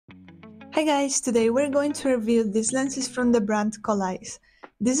Hi guys, today we're going to review these lenses from the brand COLEYES.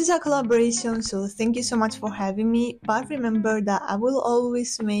 This is a collaboration, so thank you so much for having me, but remember that I will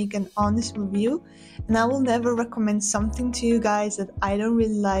always make an honest review and I will never recommend something to you guys that I don't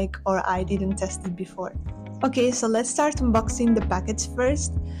really like or I didn't test it before. Okay, so let's start unboxing the package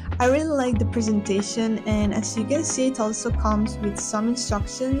first. I really like the presentation, and as you can see, it also comes with some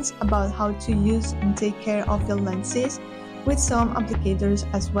instructions about how to use and take care of your lenses, with some applicators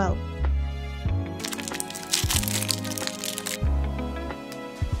as well.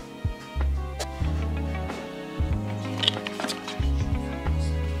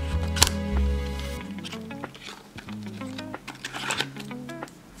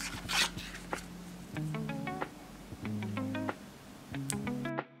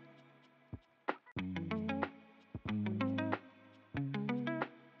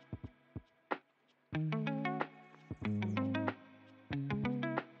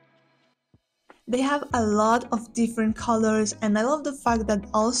 They have a lot of different colors, and I love the fact that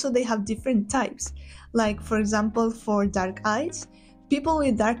also they have different types. Like for example, for dark eyes, people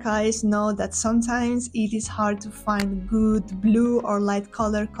with dark eyes know that sometimes it is hard to find good blue or light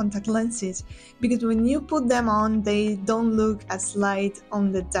color contact lenses, because when you put them on, they don't look as light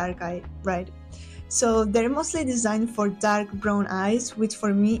on the dark eye, right? So they're mostly designed for dark brown eyes, which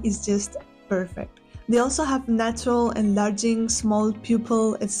for me is just perfect. They also have natural, enlarging, small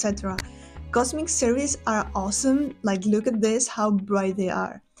pupil, etc. Cosmic series are awesome, like look at this, how bright they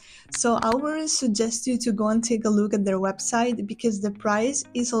are. So I would really suggest you to go and take a look at their website, because the price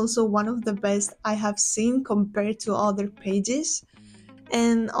is also one of the best I have seen compared to other pages.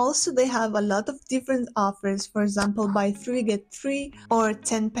 And also they have a lot of different offers, for example buy 3 get 3 or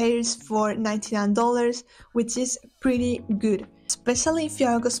 10 pairs for $99, which is pretty good. Especially if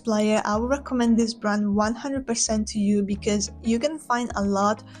you're a cosplayer, I would recommend this brand 100% to you, because you can find a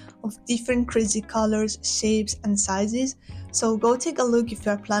lot of different crazy colors, shapes and sizes, so go take a look if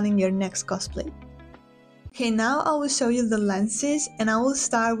you're planning your next cosplay. Okay, now I will show you the lenses, and I will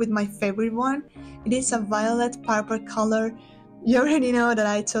start with my favorite one. It is a violet purple color. You already know that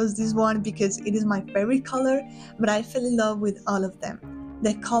I chose this one because it is my favorite color, but I fell in love with all of them.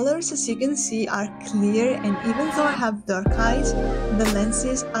 The colors, as you can see, are clear, and even though I have dark eyes, the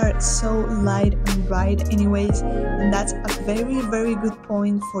lenses are so light and bright anyways, and that's a very good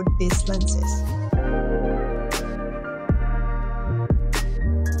point for these lenses.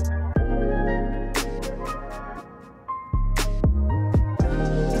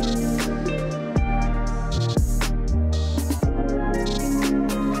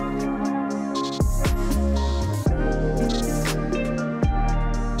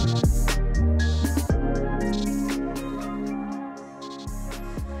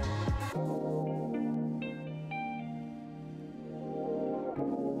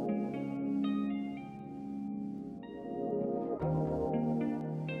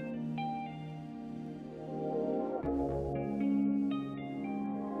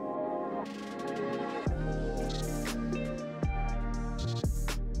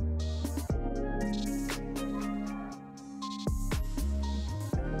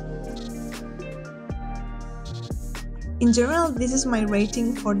 In general, this is my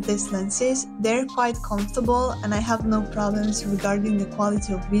rating for these lenses. They're quite comfortable and I have no problems regarding the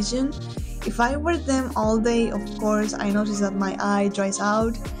quality of vision. If I wear them all day, of course, I notice that my eye dries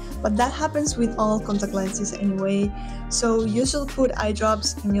out, but that happens with all contact lenses anyway, so you should put eye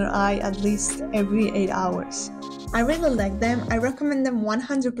drops in your eye at least every 8 hours. I really like them, I recommend them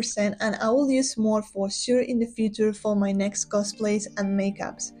 100%, and I will use more for sure in the future for my next cosplays and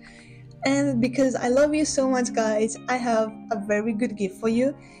makeups. And because I love you so much guys, I have a very good gift for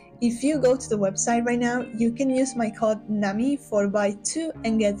you. If you go to the website right now, you can use my code NAMI for buy 2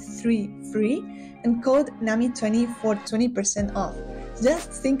 and get 3 free, and code NAMI20 for 20% off. Just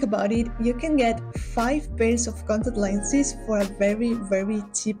think about it, you can get 5 pairs of contact lenses for a very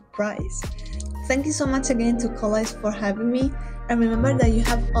cheap price. Thank you so much again to COLEYES for having me, and remember that you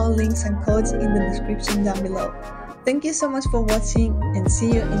have all links and codes in the description down below. Thank you so much for watching, and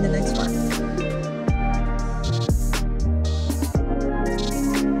see you in the next one.